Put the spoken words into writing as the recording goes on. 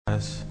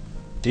us,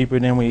 deeper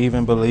than we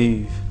even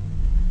believe.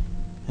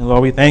 And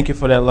Lord, we thank you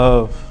for that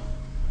love,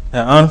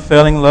 that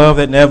unfailing love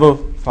that never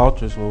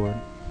falters, Lord.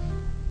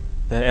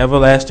 That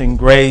everlasting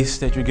grace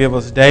that you give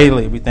us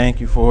daily, we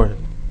thank you for it.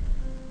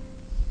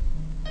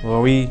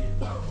 Lord,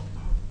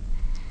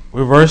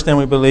 we're worse than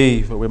we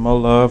believe, but we're more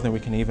loved than we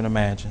can even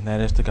imagine.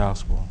 That is the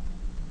gospel.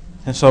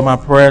 And so my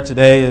prayer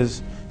today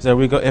is that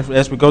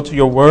as we go to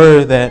your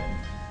word, that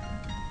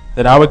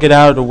I would get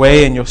out of the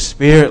way and your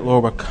spirit,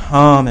 Lord, will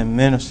come and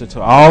minister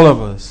to all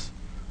of us.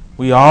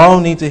 We all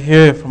need to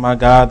hear from our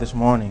God this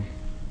morning.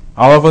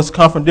 All of us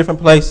come from different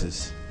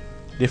places,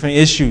 different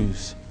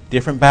issues,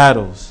 different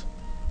battles.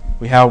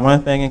 We have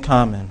one thing in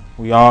common.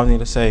 We all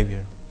need a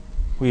Savior.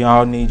 We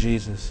all need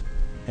Jesus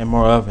and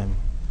more of him.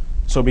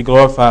 So be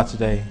glorified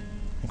today.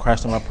 In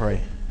Christ's name I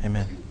pray.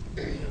 Amen.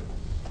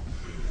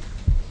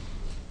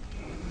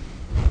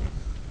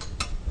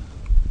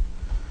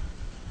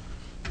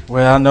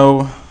 Well, I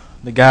know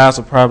the guys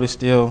are probably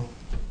still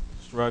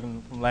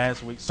struggling from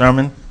last week's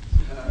sermon.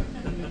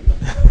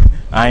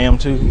 I am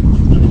too.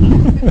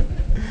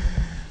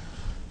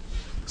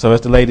 So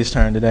it's the ladies'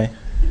 turn today.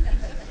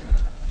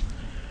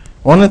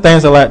 One of the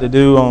things I like to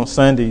do on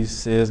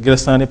Sundays is get a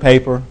Sunday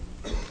paper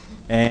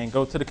and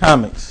go to the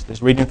comics,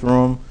 just reading through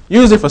them,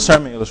 usually for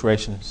sermon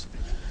illustrations.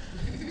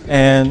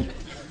 And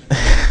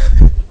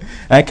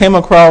I came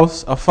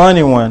across a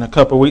funny one a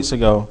couple of weeks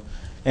ago,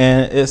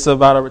 and it's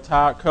about a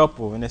retired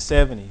couple in their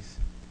 70s.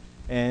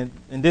 And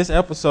in this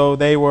episode,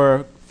 they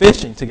were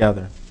fishing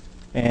together,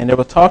 and they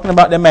were talking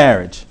about their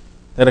marriage.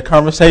 They had a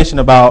conversation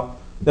about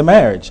the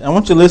marriage. I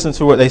want you to listen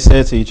to what they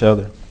said to each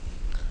other.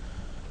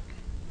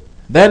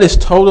 "That is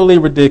totally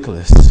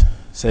ridiculous,"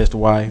 says the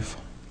wife.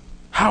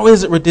 "How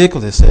is it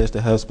ridiculous?" says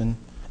the husband.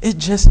 "It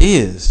just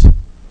is."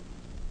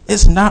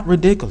 "It's not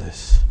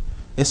ridiculous.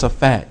 It's a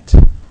fact.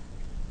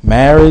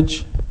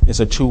 Marriage is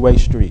a two-way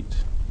street.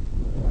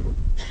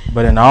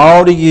 But in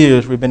all the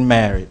years we've been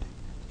married,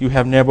 you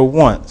have never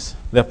once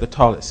left the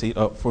toilet seat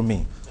up for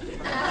me."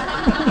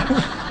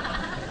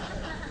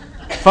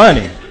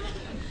 Funny.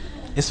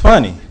 It's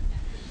funny.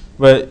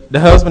 But the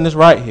husband is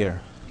right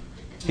here.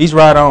 He's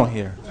right on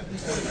here.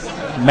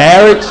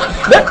 Marriage.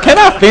 Can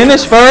I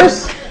finish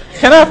first?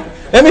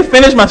 Let me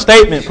finish my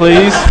statement,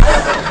 please.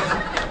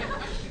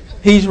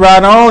 He's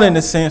right on in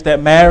the sense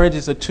that marriage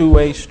is a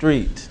two-way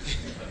street.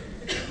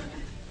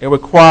 It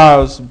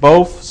requires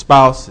both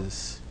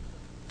spouses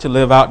to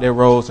live out their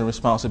roles and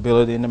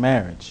responsibility in the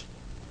marriage.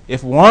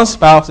 If one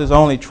spouse is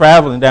only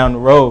traveling down the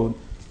road,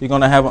 you're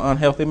going to have an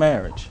unhealthy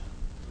marriage,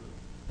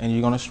 and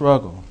you're going to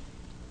struggle.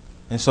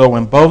 And so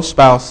when both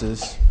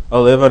spouses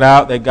are living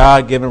out their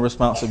God-given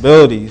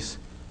responsibilities,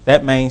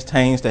 that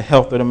maintains the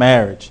health of the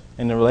marriage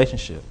and the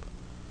relationship.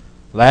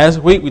 Last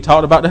week we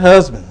talked about the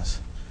husbands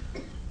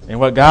and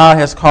what God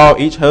has called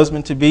each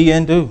husband to be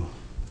and do.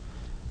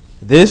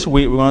 This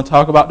week we're going to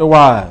talk about the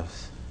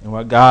wives and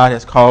what God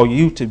has called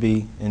you to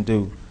be and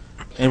do.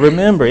 And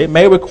remember, it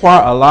may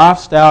require a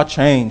lifestyle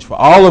change for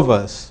all of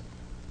us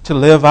to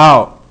live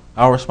out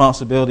our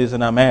responsibilities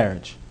in our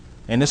marriage.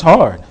 And it's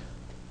hard.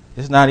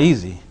 It's not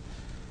easy.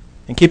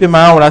 And keep in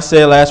mind what I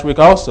said last week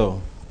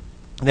also,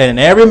 that in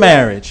every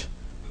marriage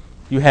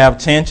you have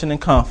tension and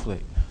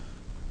conflict.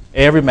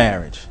 Every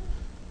marriage.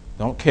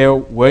 Don't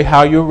care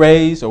how you're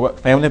raised or what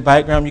family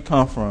background you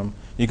come from,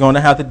 you're going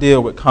to have to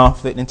deal with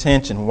conflict and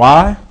tension.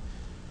 Why?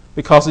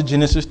 Because of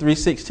Genesis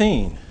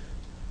 3:16.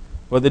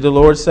 What did the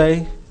Lord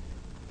say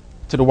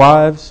to the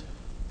wives?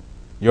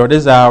 Your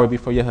desire will be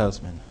for your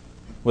husband.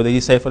 What did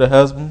he say for the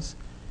husbands?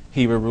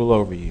 He will rule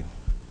over you.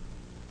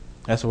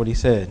 That's what he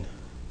said.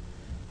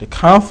 The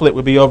conflict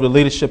would be over the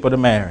leadership of the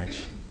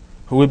marriage.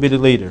 Who would be the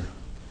leader?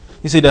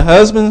 You see, the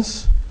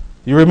husbands,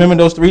 you remember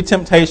those 3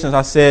 temptations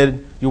I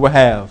said you will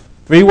have.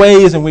 3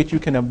 ways in which you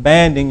can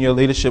abandon your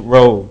leadership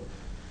role.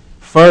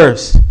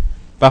 First,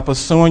 by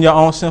pursuing your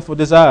own sinful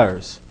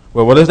desires.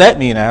 Well, what does that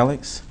mean,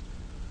 Alex?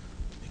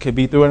 It could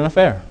be through an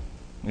affair,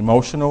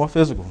 emotional or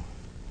physical.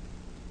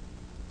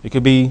 It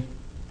could be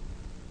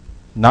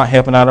not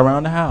helping out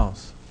around the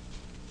house.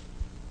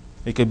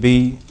 It could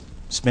be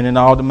spending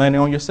all the money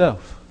on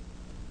yourself.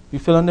 You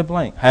fill in the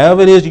blank.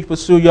 However it is you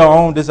pursue your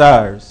own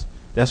desires,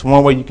 that's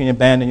one way you can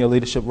abandon your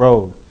leadership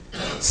role.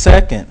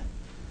 Second,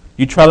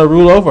 you try to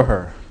rule over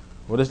her.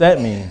 What does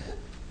that mean?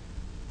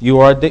 You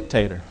are a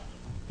dictator.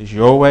 It's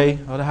your way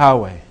or the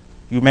highway.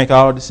 You make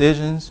all the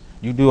decisions.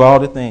 You do all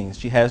the things.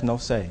 She has no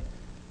say.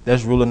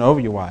 That's ruling over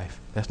your wife.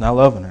 That's not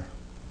loving her.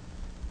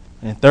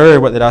 And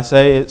third, what did I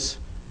say? It's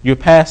you're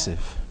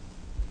passive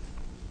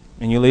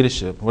in your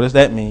leadership. What does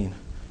that mean?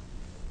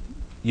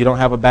 You don't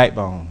have a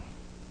backbone.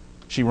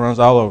 She runs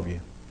all over you.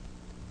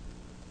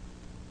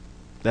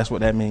 That's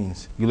what that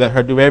means. You let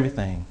her do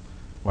everything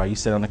while you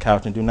sit on the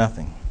couch and do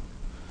nothing.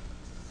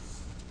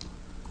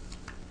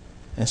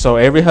 And so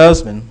every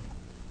husband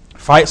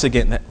fights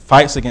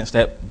against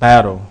that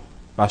battle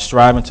by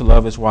striving to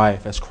love his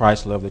wife as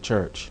Christ loved the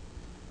church.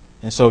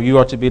 And so you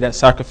are to be that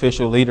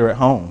sacrificial leader at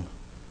home.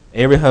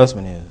 Every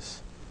husband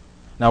is.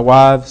 Now,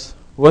 wives,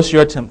 what's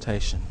your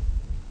temptation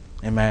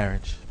in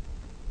marriage?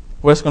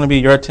 What's going to be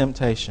your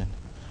temptation?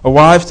 A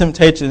wife's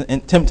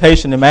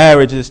temptation in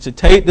marriage is to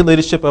take the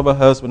leadership of a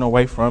husband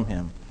away from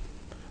him.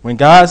 When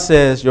God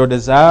says your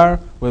desire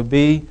will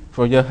be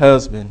for your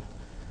husband,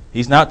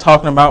 He's not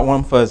talking about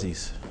warm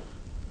fuzzies.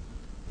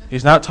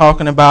 He's not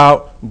talking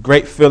about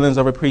great feelings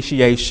of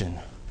appreciation.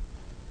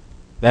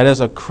 That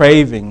is a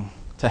craving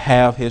to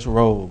have his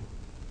role,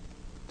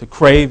 the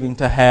craving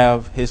to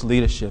have his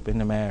leadership in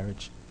the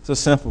marriage. It's a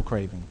sinful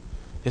craving.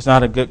 It's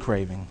not a good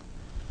craving.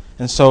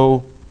 And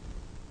so,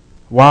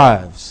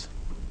 wives,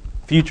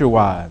 future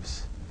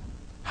wives,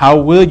 how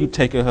will you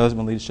take your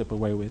husband's leadership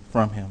away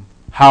from him?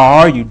 How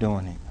are you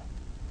doing it?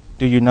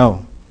 Do you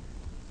know?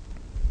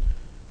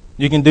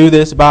 You can do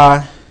this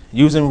by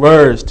using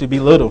words to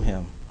belittle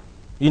him.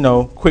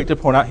 Quick to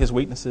point out his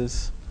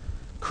weaknesses,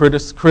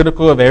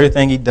 critical of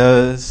everything he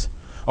does.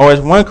 Or as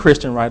one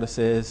Christian writer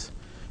says,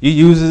 you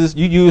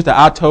use the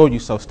 "I told you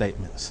so"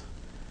 statements.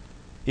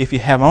 If you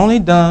have only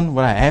done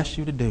what I asked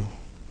you to do.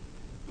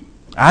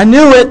 I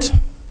knew it,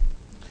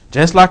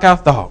 just like I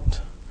thought.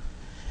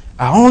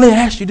 I only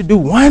asked you to do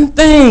one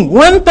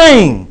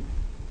thing.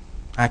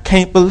 I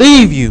can't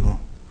believe you.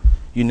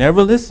 You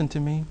never listened to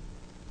me.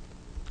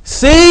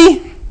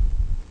 See?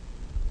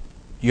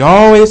 You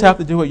always have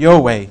to do it your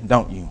way,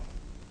 don't you?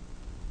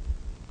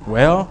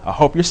 Well, I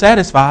hope you're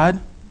satisfied.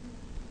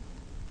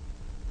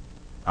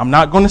 I'm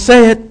not going to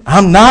say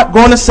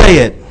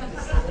it.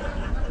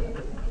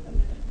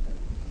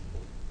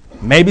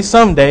 Maybe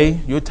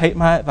someday you'll take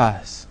my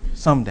advice.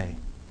 Someday.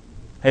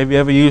 Have you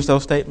ever used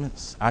those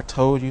statements? I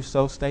told you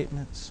so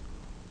statements.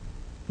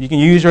 You can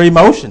use your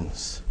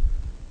emotions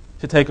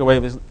to take away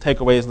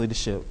his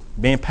leadership.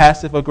 Being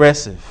passive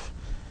aggressive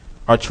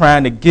or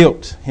trying to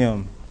guilt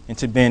him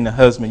into being the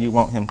husband you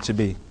want him to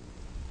be.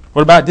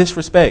 What about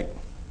disrespect?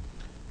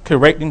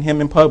 Correcting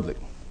him in public,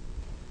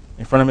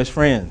 in front of his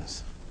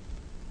friends,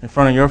 in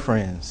front of your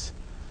friends.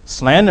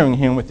 Slandering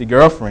him with your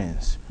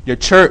girlfriends, your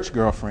church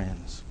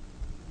girlfriends.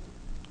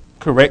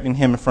 Correcting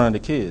him in front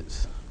of the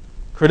kids.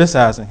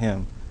 Criticizing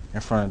him in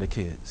front of the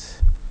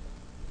kids.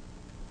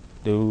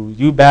 Do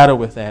you battle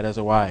with that as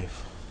a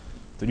wife?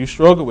 Do you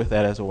struggle with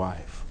that as a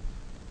wife?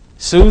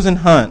 Susan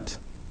Hunt,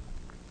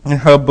 in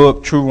her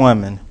book, True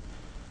Woman,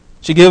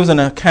 she gives an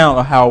account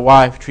of how a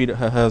wife treated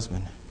her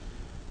husband.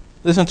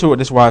 Listen to what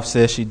this wife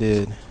says she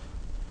did.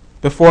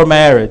 Before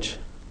marriage,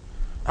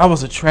 I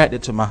was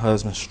attracted to my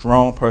husband's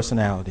strong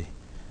personality.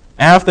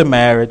 After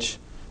marriage,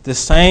 the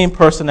same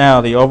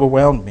personality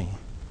overwhelmed me.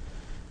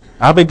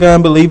 I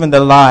began believing the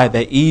lie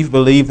that Eve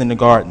believed in the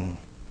garden.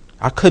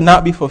 I could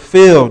not be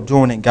fulfilled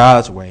doing it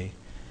God's way.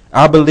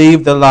 I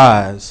believed the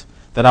lies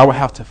that I would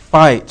have to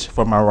fight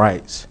for my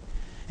rights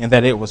and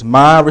that it was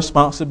my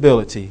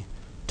responsibility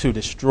to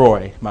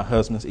destroy my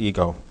husband's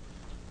ego.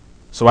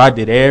 So I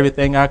did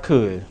everything I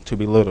could to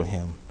belittle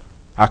him.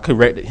 I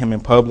corrected him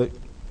in public.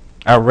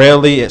 I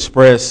rarely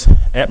expressed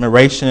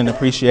admiration and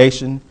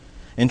appreciation.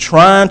 In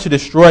trying to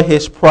destroy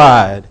his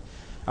pride,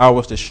 I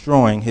was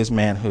destroying his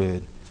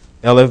manhood,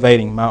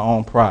 elevating my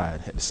own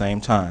pride at the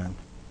same time.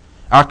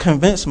 I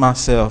convinced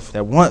myself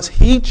that once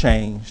he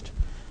changed,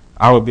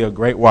 I would be a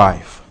great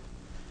wife.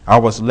 I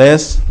was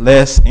less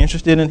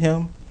interested in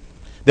him.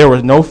 There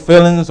was no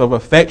feelings of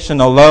affection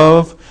or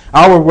love.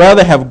 I would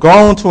rather have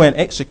gone to an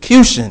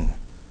execution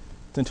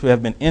than to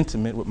have been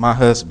intimate with my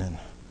husband.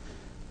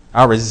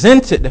 I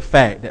resented the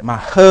fact that my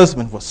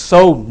husband was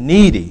so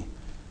needy,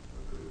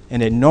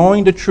 and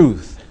ignoring the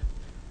truth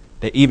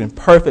that even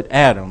perfect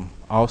Adam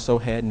also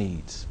had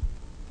needs.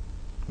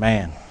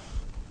 Man,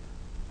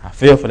 I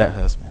feel for that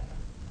husband.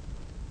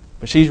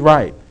 But she's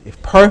right. If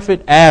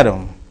perfect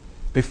Adam,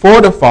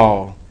 before the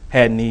fall,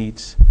 had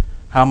needs,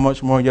 how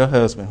much more your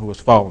husband who was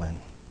fallen?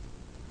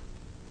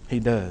 He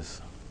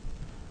does.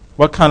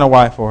 What kind of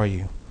wife are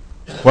you?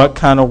 What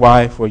kind of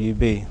wife will you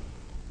be?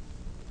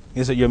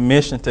 Is it your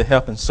mission to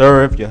help and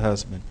serve your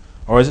husband,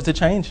 or is it to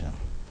change him?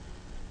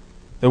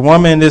 The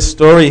woman in this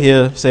story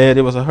here said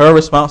it was her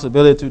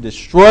responsibility to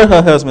destroy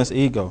her husband's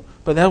ego,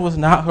 but that was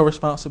not her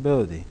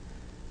responsibility.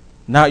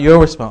 Not your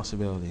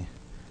responsibility.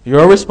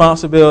 Your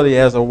responsibility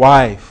as a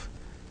wife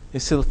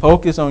is to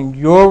focus on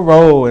your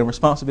role and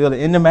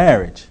responsibility in the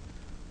marriage,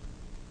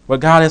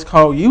 what God has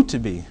called you to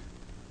be.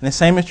 And the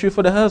same is true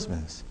for the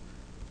husbands.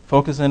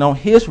 Focusing on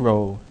his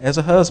role as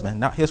a husband,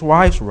 not his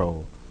wife's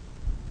role.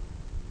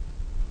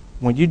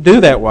 When you do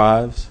that,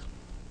 wives,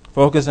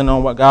 focusing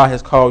on what God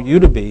has called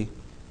you to be,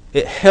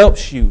 it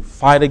helps you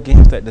fight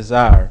against that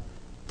desire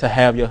to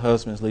have your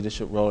husband's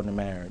leadership role in the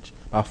marriage.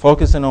 By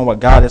focusing on what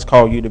God has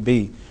called you to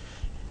be.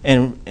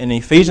 In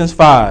Ephesians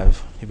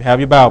 5, if you have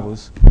your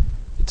Bibles,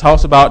 it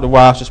talks about the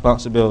wife's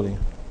responsibility.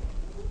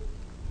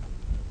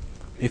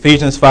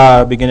 Ephesians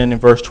 5, beginning in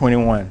verse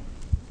 21.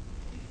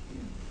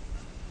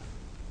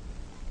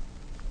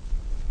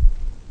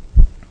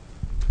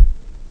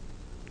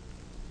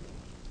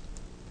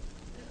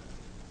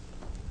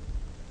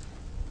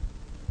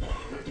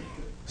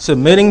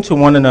 Submitting to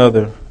one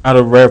another out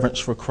of reverence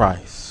for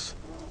Christ.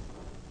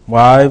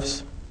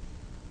 Wives,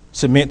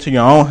 submit to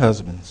your own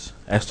husbands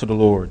as to the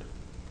Lord.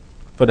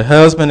 For the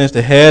husband is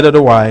the head of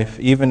the wife,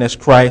 even as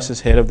Christ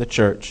is head of the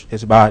church,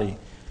 his body,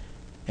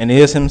 and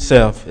is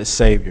himself its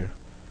Savior.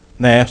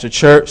 Now, as the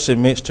church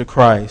submits to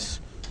Christ,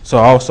 so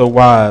also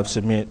wives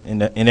submit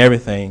in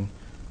everything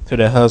to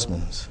their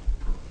husbands.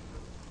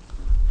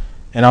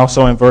 And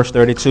also in verse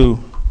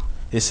 32,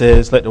 it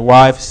says, let the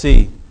wife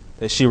see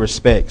that she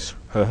respects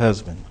her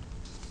husband.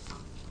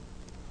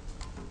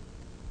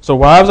 So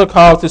wives are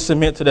called to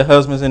submit to their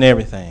husbands in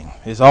everything.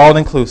 It's all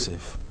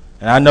inclusive.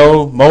 And I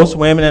know most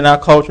women in our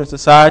culture and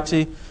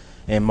society,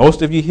 and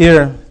most of you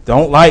here,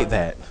 don't like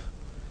that.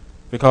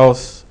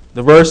 Because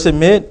the word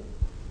submit,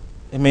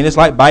 it's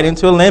like biting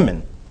into a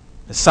lemon.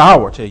 It's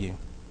sour to you.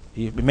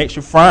 It makes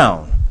you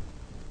frown.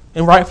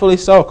 And rightfully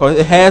so, because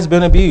it has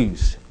been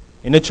abused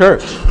in the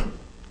church.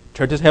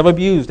 Churches have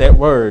abused that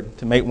word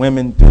to make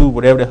women do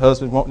whatever their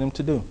husbands want them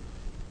to do.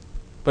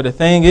 But the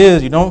thing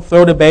is, you don't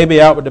throw the baby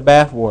out with the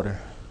bathwater.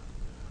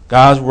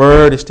 God's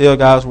word is still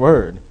God's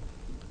word.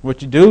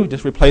 What you do,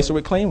 just replace it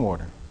with clean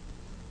water.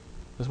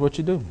 That's what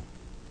you do.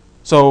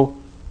 So,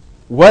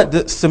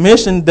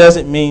 submission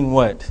doesn't mean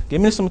what? Give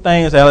me some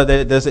things, Ella, that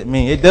it doesn't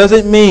mean. It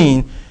doesn't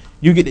mean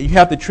you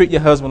have to treat your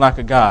husband like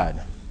a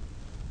god.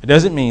 It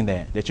doesn't mean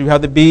that you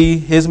have to be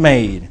his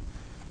maid.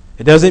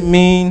 It doesn't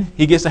mean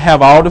he gets to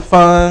have all the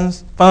fun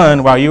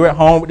while you're at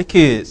home with the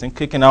kids and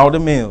cooking all the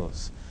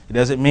meals. It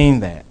doesn't mean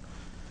that.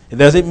 It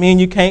doesn't mean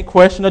you can't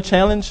question or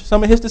challenge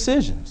some of his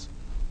decisions.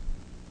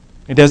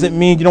 It doesn't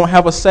mean you don't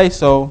have a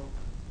say-so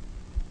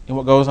in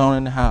what goes on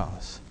in the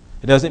house.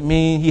 It doesn't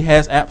mean he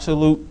has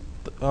absolute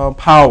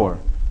power.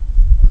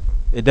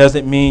 It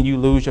doesn't mean you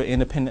lose your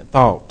independent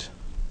thought.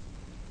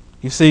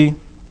 You see,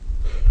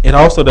 it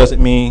also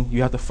doesn't mean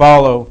you have to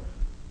follow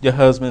your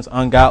husband's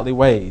ungodly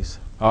ways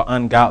or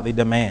ungodly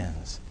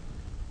demands.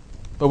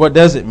 But what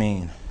does it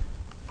mean?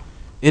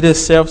 It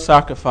is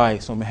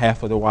self-sacrifice on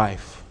behalf of the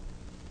wife.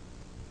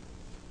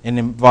 It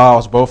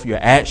involves both your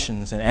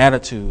actions and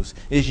attitudes.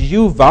 It's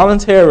you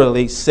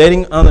voluntarily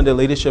sitting under the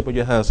leadership of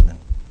your husband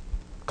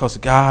because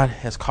God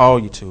has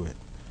called you to it.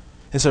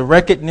 It's a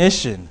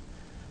recognition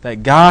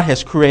that God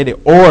has created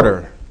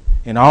order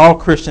in all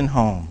Christian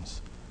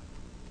homes.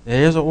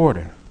 There is an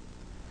order.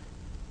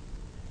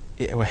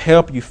 It will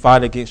help you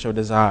fight against your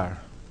desire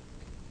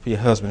for your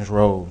husband's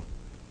role.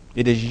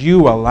 It is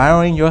you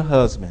allowing your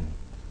husband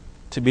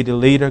to be the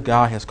leader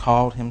God has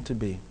called him to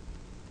be.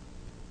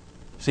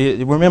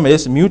 See, remember,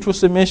 it's mutual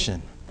submission.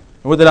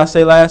 And what did I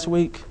say last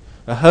week?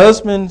 A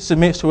husband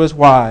submits to his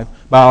wife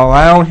by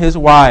allowing his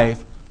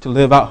wife to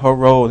live out her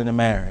role in the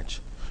marriage.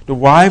 The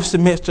wife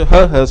submits to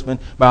her husband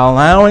by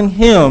allowing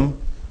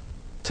him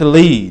to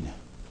lead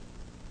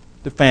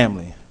the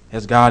family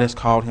as God has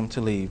called him to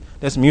lead.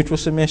 That's mutual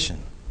submission.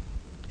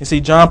 You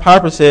see, John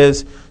Piper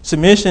says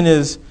submission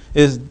is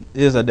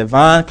a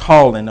divine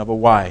calling of a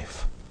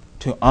wife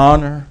to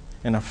honor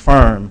and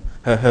affirm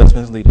her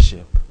husband's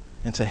leadership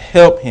and to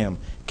help him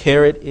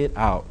carry it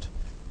out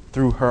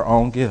through her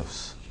own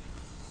gifts.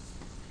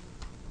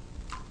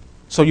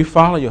 So you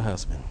follow your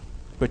husband,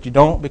 but you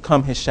don't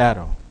become his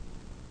shadow.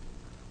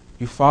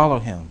 You follow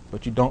him,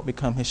 but you don't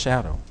become his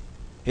shadow.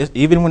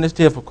 Even when it's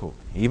difficult,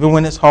 even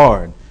when it's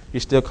hard,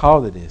 you're still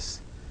called to this.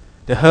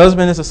 The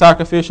husband is a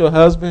sacrificial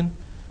husband.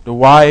 The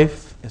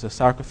wife is a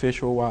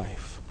sacrificial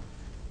wife,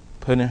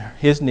 putting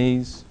his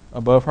needs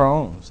above her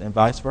own and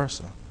vice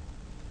versa.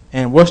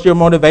 And what's your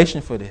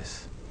motivation for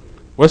this?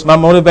 What's my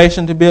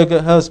motivation to be a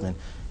good husband?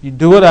 You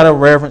do it out of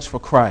reverence for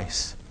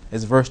Christ,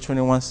 as verse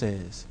 21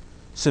 says.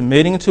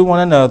 Submitting to one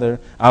another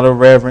out of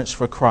reverence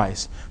for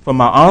Christ. For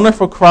my honor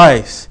for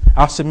Christ,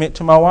 I'll submit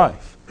to my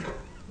wife.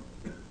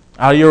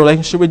 Out of your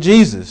relationship with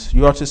Jesus,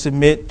 you are to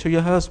submit to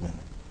your husband.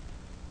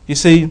 You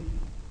see,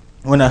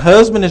 when a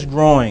husband is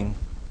growing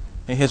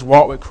in his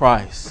walk with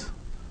Christ,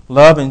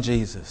 loving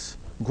Jesus,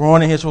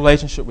 growing in his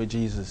relationship with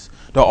Jesus,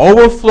 the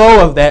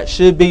overflow of that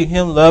should be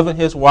him loving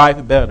his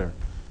wife better,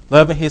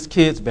 loving his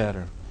kids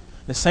better.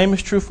 The same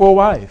is true for a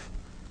wife.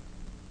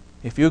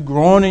 If you're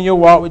growing in your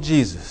walk with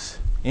Jesus,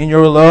 in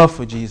your love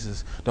for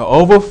Jesus, the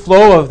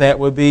overflow of that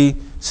will be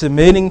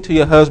submitting to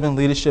your husband's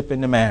leadership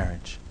in the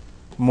marriage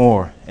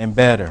more and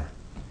better.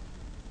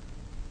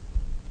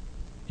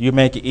 You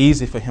make it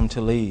easy for him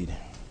to lead.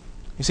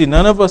 You see,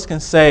 none of us can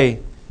say,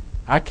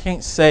 I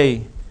can't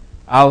say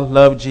I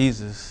love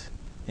Jesus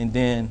and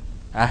then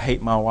I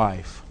hate my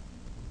wife.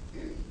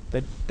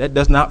 That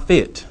does not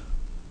fit.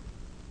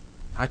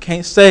 I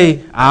can't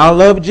say I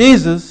love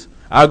Jesus,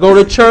 I go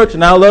to church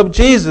and I love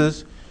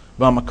Jesus,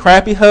 but I'm a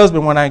crappy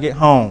husband when I get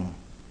home.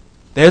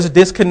 There's a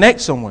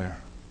disconnect somewhere.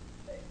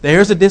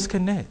 There's a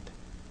disconnect.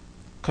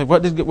 Because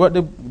what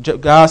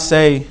did God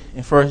say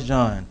in 1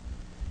 John?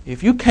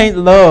 If you can't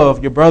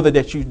love your brother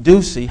that you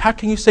do see, how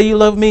can you say you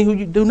love me who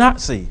you do not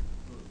see?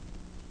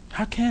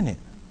 How can it?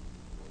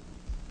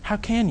 How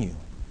can you?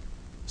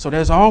 So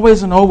there's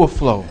always an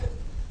overflow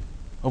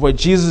of what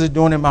Jesus is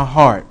doing in my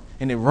heart,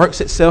 and it works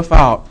itself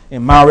out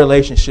in my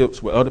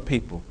relationships with other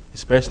people,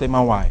 especially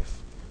my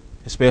wife,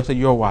 especially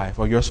your wife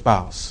or your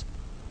spouse.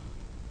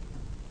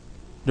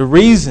 The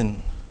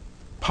reason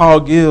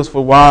Paul gives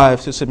for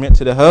wives to submit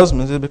to their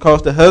husbands is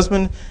because the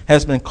husband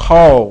has been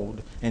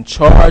called and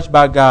charged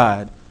by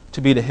God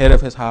to be the head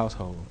of his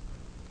household.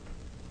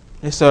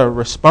 It's a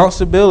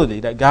responsibility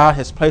that God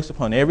has placed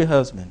upon every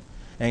husband,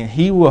 and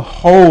he will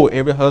hold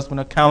every husband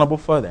accountable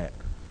for that.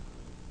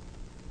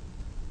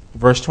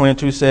 Verse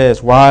 22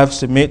 says, "Wives,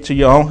 submit to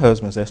your own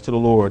husbands as to the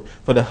Lord.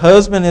 For the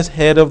husband is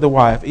head of the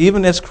wife,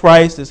 even as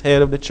Christ is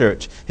head of the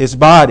church, his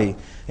body,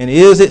 and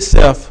is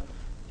itself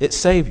its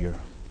Savior."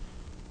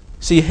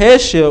 See,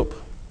 headship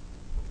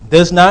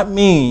does not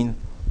mean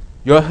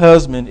your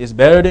husband is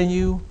better than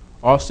you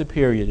or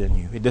superior than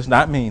you. It does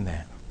not mean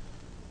that.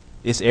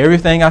 It's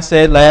everything I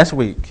said last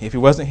week. If you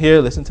wasn't here,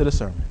 listen to the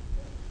sermon.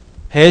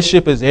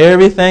 Headship is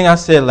everything I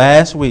said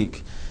last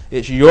week.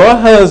 It's your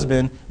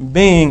husband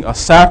being a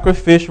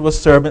sacrificial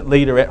servant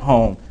leader at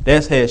home.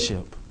 That's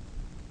headship.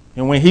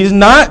 And when he's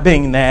not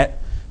being that,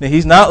 then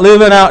he's not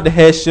living out the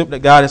headship that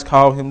God has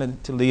called him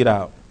to lead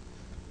out.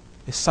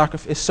 It's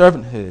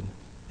servanthood.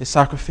 It's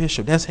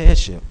sacrificial. That's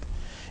headship.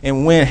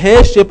 And when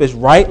headship is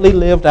rightly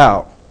lived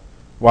out,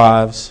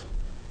 wives,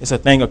 it's a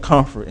thing of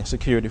comfort and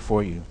security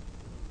for you.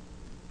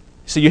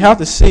 So you have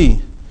to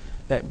see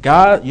that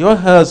God, your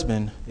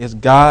husband, is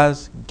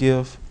God's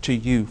gift to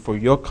you for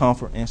your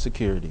comfort and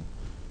security.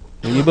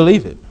 Do you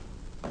believe it?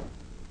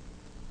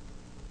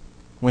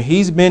 When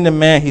he's been the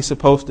man he's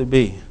supposed to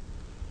be,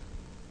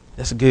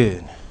 that's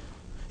good.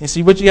 And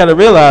see, what you got to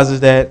realize is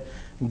that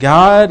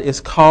God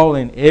is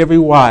calling every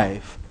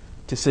wife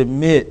to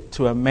submit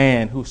to a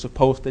man who's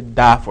supposed to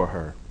die for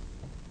her.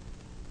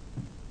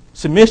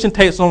 Submission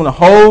takes on a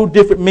whole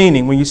different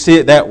meaning when you see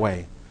it that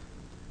way.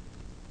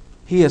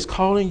 He is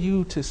calling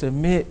you to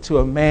submit to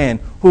a man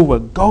who will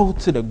go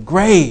to the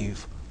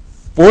grave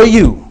for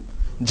you,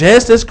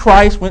 just as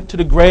Christ went to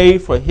the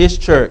grave for his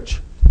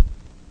church.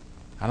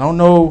 I don't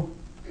know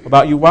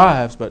about you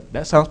wives, but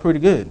that sounds pretty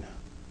good.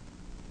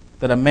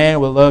 That a man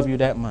will love you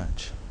that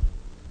much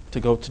to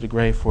go to the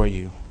grave for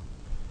you.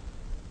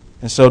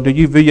 And so do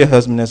you view your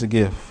husband as a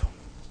gift?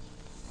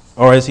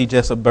 Or is he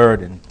just a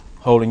burden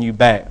holding you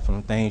back from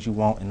the things you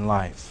want in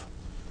life?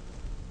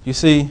 You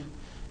see,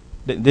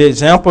 the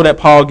example that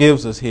Paul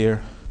gives us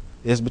here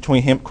is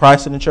between him,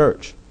 Christ and the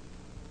church.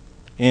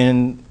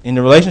 In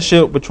the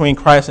relationship between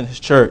Christ and his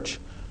church,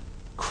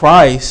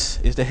 Christ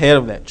is the head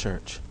of that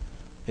church.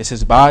 It's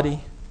his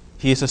body.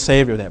 He is the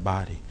Savior of that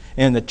body.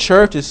 And the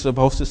church is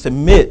supposed to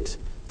submit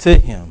to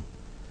him.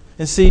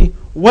 And see,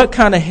 what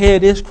kind of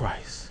head is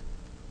Christ?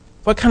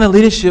 What kind of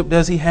leadership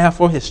does he have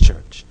for his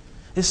church?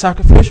 It's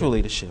sacrificial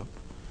leadership.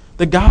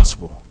 The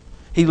gospel.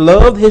 He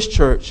loved his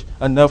church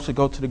enough to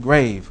go to the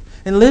grave.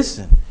 And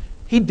listen,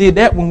 he did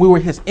that when we were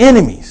his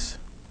enemies.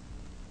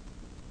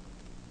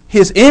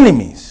 His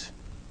enemies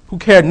who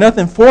cared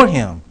nothing for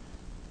him.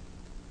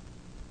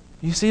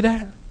 You see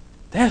that?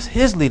 That's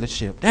his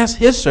leadership. That's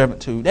his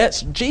servitude.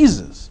 That's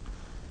Jesus.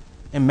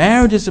 And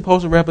marriage is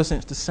supposed to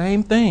represent the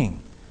same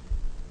thing.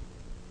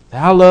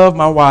 That I love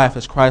my wife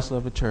as Christ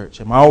loved the church.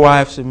 And my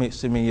wife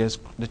submits to me as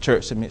the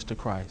church submits to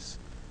Christ.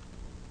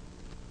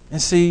 And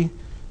see,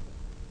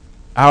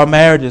 our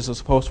marriages are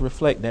supposed to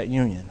reflect that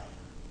union.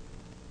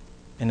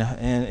 And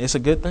it's a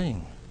good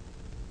thing.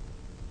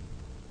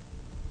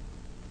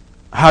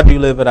 How do you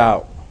live it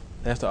out?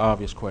 That's the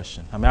obvious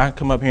question. I mean, I can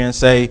come up here and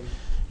say,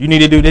 you need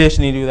to do this,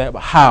 you need to do that,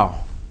 but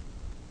how?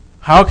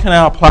 How can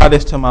I apply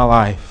this to my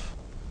life?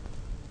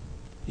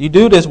 You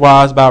do this,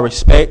 wives, by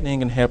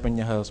respecting and helping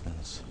your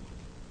husbands.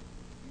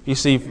 You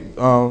see,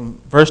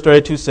 verse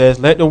 32 says,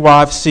 "Let the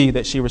wife see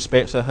that she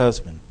respects her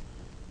husband."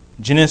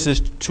 Genesis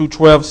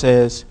 2:12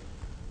 says,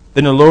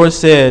 "Then the Lord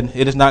said,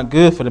 it is not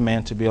good for the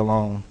man to be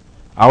alone.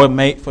 I will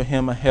make for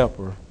him a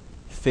helper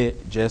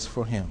fit just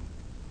for him."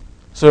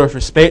 So it's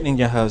respecting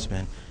your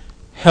husband,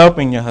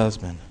 helping your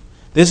husband.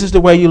 This is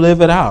the way you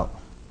live it out.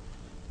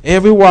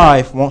 Every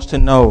wife wants to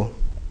know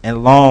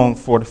and long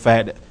for the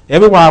fact that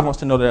every wife wants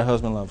to know that her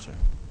husband loves her.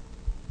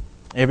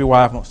 Every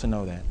wife wants to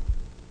know that.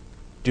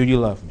 Do you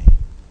love me?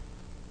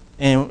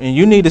 And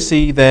you need to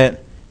see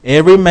that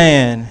every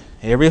man,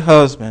 every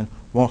husband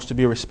wants to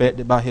be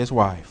respected by his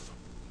wife.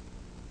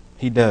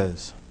 He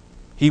does.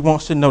 He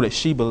wants to know that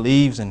she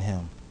believes in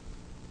him.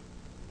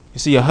 You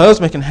see, a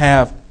husband can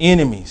have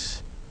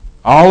enemies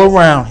all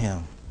around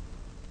him.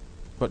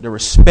 But the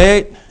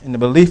respect and the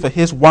belief of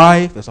his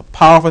wife is a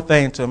powerful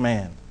thing to a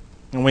man.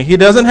 And when he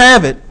doesn't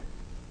have it,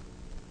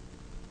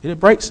 it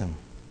breaks him.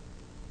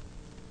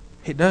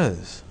 It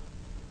does.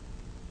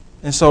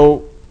 And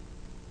so,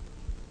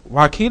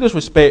 Wakita's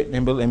respect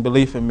and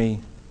belief in me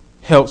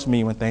helps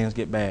me when things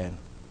get bad.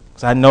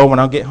 Because I know when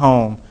I get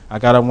home, I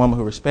got a woman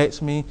who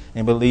respects me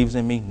and believes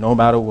in me no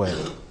matter what.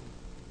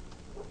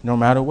 No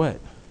matter what.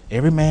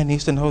 Every man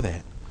needs to know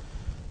that.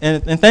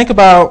 And think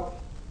about,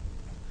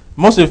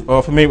 most of you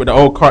are familiar with the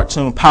old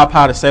cartoon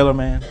Popeye the Sailor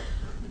Man.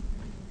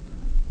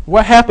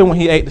 What happened when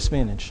he ate the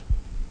spinach?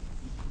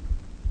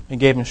 It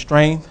gave him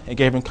strength. It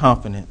gave him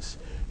confidence.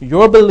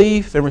 Your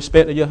belief and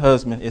respect of your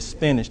husband is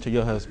spinach to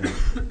your husband.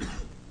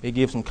 It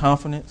gives him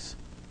confidence.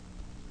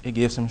 It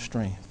gives him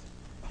strength.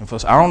 And for,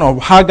 I don't know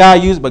how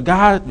God used it, but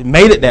God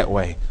made it that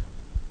way.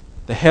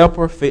 The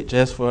helper fit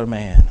just for a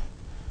man.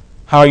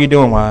 How are you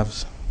doing,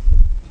 wives?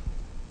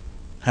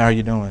 How are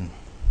you doing?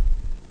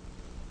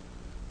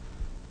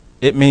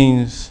 It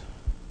means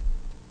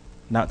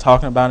not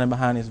talking about him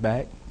behind his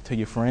back to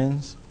your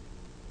friends,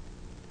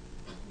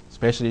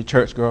 especially your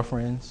church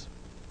girlfriends.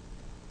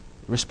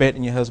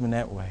 Respecting your husband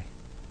that way.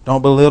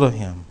 Don't belittle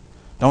him.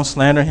 Don't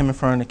slander him in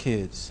front of the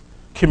kids.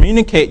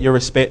 Communicate your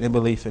respect and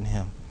belief in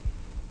him.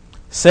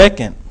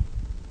 Second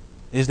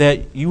is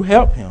that you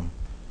help him.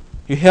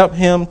 You help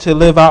him to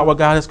live out what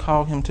God has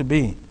called him to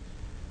be.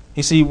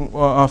 You see,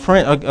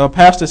 a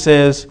pastor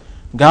says,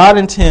 God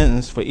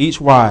intends for each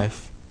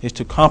wife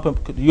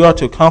you are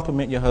to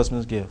complement your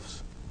husband's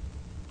gifts,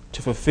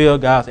 to fulfill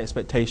God's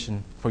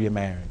expectation for your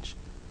marriage.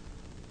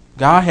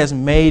 God has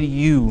made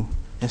you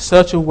in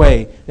such a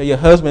way that your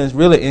husband is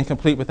really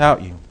incomplete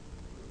without you.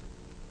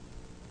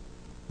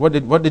 What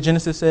did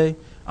Genesis say?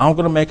 I'm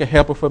going to make a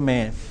helper for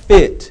man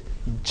fit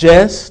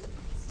just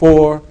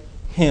for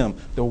him.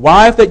 The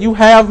wife that you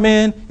have,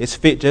 men, is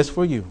fit just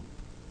for you.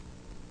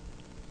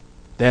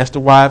 That's the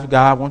wife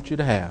God wants you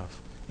to have.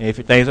 And if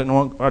things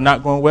are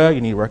not going well, you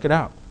need to work it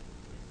out.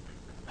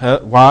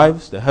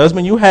 Wives, the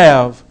husband you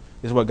have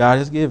is what God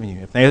has given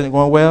you. If things aren't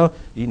going well,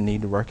 you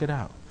need to work it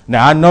out.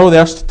 Now, I know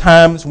there's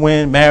times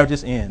when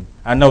marriages end.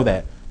 I know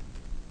that.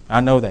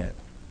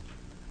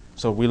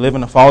 So we live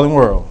in a fallen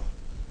world.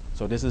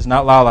 So this is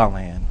not La La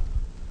Land.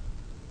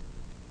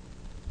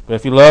 But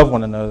if you love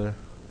one another,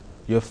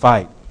 you'll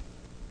fight.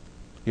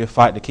 You'll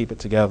fight to keep it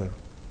together.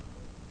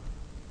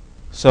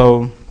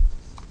 So,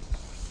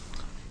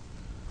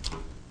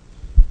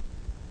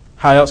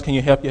 how else can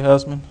you help your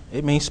husband?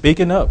 It means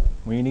speaking up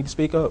when you need to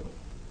speak up.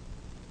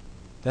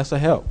 That's a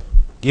help.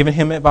 Giving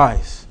him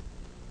advice.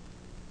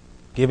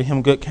 Giving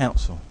him good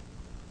counsel.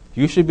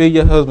 You should be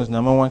your husband's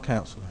number one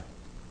counselor.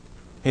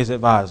 His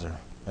advisor.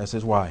 That's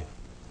his wife.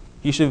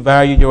 He should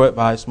value your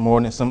advice more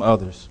than some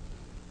others.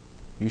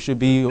 You should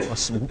be a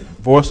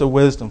voice of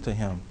wisdom to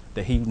him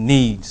that he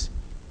needs.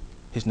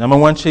 His number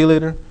one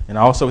cheerleader and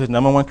also his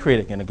number one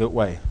critic in a good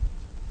way.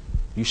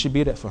 You should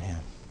be that for him.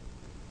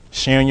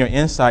 Sharing your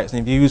insights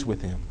and views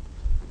with him.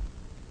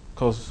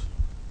 Because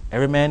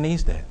every man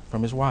needs that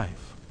from his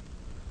wife.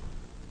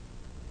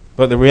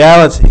 But the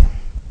reality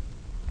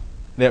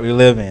that we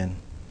live in,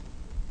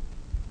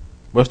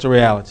 what's the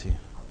reality?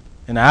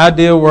 In the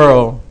ideal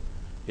world,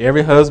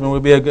 every husband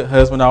would be a good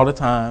husband all the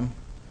time,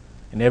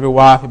 and every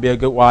wife would be a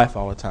good wife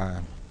all the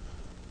time.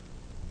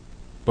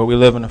 But we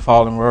live in a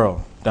fallen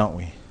world, don't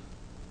we?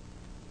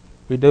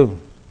 We do.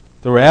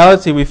 The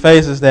reality we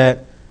face is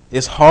that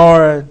it's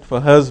hard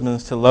for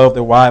husbands to love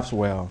their wives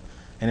well,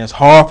 and it's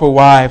hard for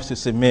wives to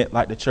submit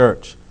like the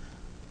church.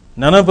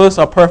 None of us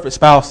are perfect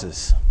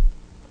spouses.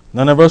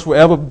 None of us will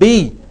ever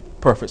be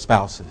perfect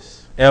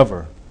spouses,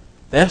 ever.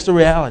 That's the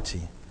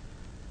reality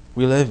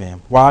we live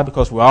in. Why?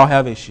 Because we all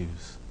have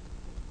issues.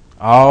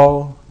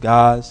 All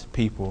God's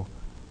people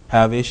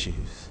have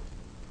issues.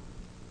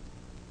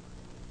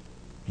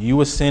 You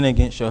will sin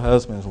against your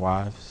husband's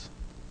wives.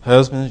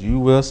 Husbands, you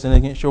will sin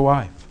against your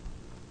wife.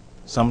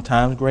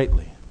 Sometimes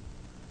greatly.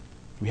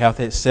 We have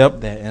to accept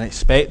that and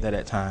expect that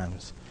at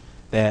times.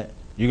 That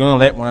you're going to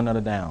let one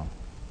another down.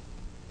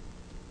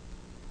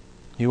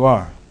 You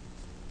are.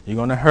 You're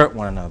going to hurt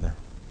one another.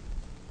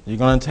 You're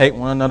going to take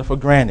one another for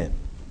granted.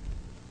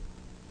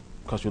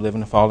 Because we live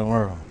in a fallen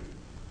world.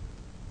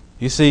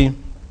 You see,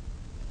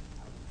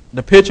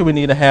 the picture we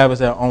need to have is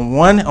that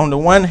on the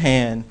one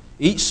hand,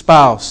 each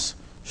spouse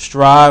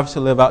strives to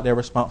live out their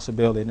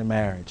responsibility in the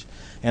marriage.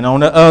 And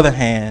on the other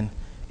hand,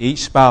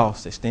 each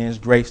spouse extends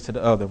grace to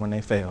the other when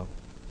they fail.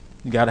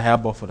 You got to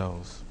have both of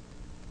those.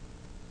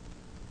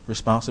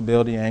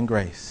 Responsibility and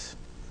grace.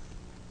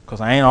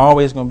 Because I ain't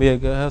always going to be a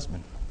good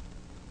husband.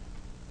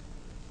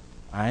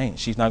 I ain't.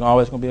 She's not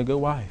always going to be a good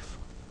wife.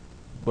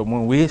 But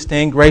when we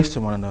extend grace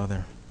to one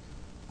another,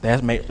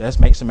 that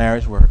makes the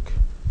marriage work.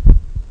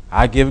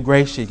 I give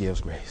grace, she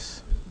gives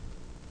grace.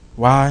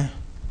 Why?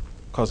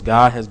 Because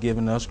God has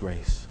given us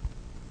grace.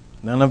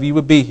 None of you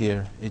would be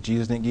here if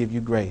Jesus didn't give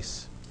you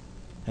grace.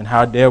 And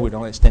how dare we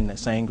don't extend that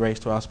same grace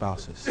to our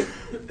spouses.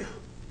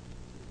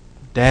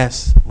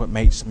 That's what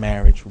makes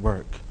marriage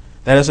work.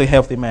 That is a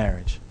healthy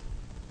marriage.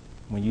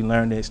 When you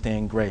learn to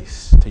extend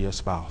grace to your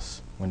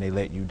spouse when they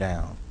let you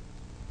down.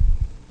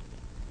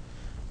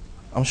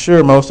 I'm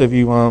sure most of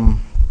you,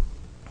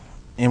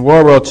 in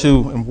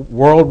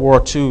World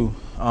War II,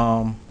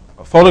 a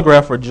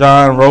photographer,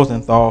 John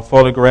Rosenthal,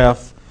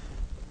 photographed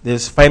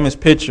this famous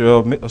picture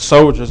of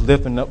soldiers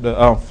lifting up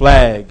the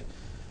flag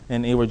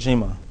in Iwo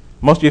Jima.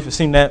 Most of you have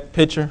seen that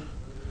picture.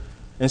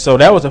 And so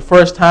that was the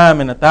first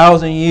time in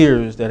 1,000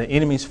 years that an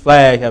enemy's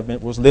flag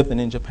was lifted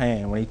in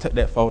Japan when he took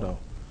that photo.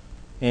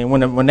 And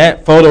when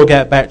that photo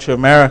got back to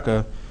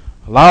America,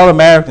 a lot of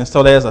Americans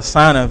saw that as a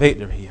sign of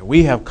victory here.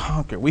 We have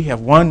conquered. We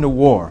have won the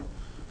war.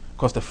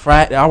 Because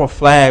our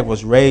flag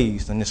was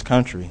raised in this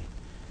country.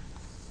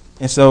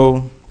 And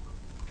so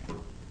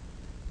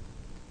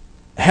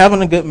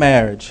having a good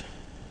marriage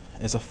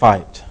is a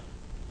fight.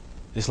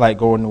 It's like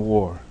going to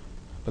war.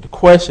 But the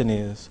question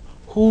is,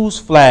 whose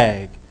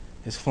flag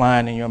is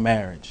flying in your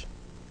marriage?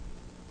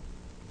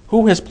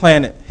 Who has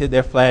planted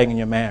their flag in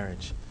your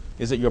marriage?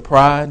 Is it your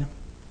pride?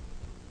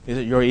 Is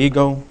it your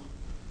ego?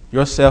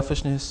 Your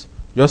selfishness?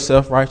 Your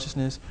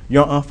self-righteousness?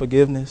 Your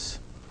unforgiveness?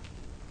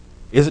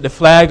 Is it the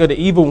flag of the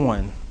evil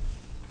one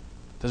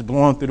that's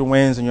blowing through the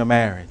winds in your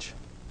marriage?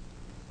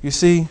 You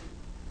see,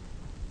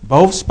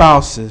 both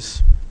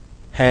spouses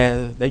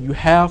you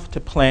have to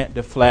plant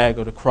the flag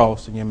of the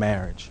cross in your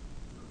marriage.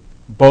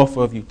 Both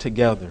of you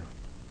together.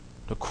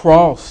 The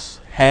cross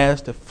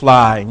has to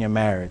fly in your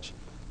marriage.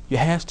 You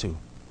has to.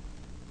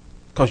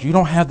 Because you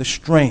don't have the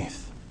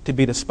strength to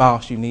be the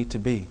spouse you need to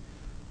be.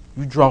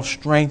 You draw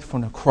strength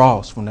from the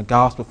cross, from the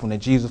gospel, from the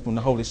Jesus, from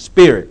the Holy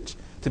Spirit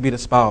to be the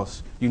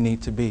spouse you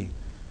need to be.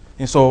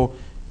 And so,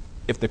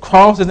 if the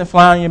cross isn't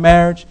flying in your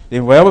marriage,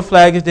 then whatever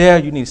flag is there,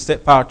 you need to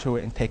set fire to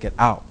it and take it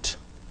out.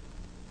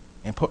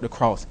 And put the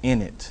cross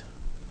in it.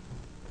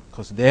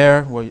 Because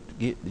there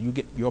you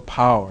get your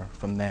power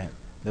from that.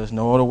 There's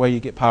no other way you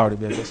get power to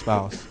be a good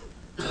spouse.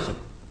 So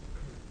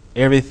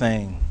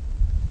everything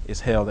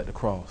is held at the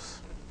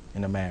cross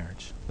in the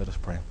marriage. Let us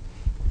pray.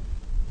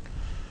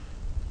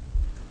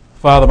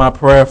 Father, my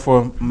prayer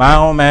for my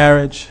own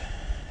marriage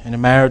and the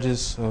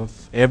marriages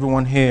of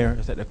everyone here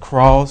is that the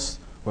cross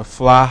will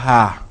fly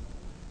high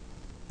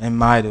and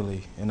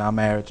mightily in our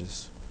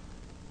marriages.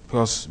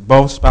 Because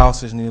both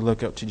spouses need to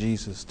look up to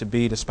Jesus to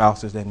be the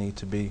spouses they need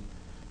to be.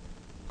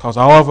 Because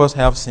all of us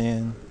have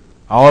sinned.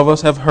 All of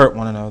us have hurt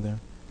one another.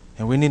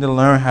 And we need to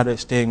learn how to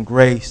extend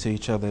grace to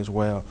each other as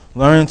well.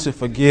 Learn to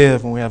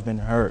forgive when we have been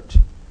hurt.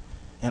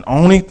 And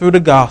only through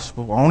the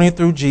gospel, only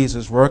through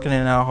Jesus working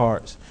in our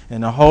hearts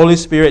and the Holy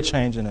Spirit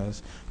changing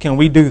us, can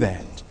we do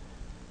that.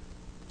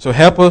 So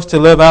help us to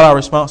live out our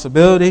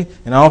responsibility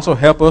and also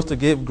help us to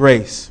give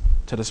grace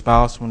to the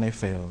spouse when they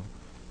fail.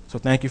 So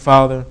thank you,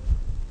 Father,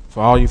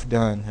 for all you've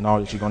done and all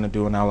that you're going to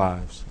do in our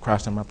lives. In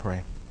Christ's name I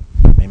pray.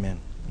 Amen.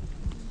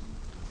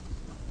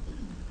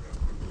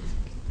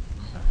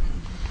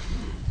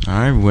 All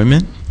right,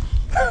 women,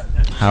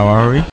 how are we?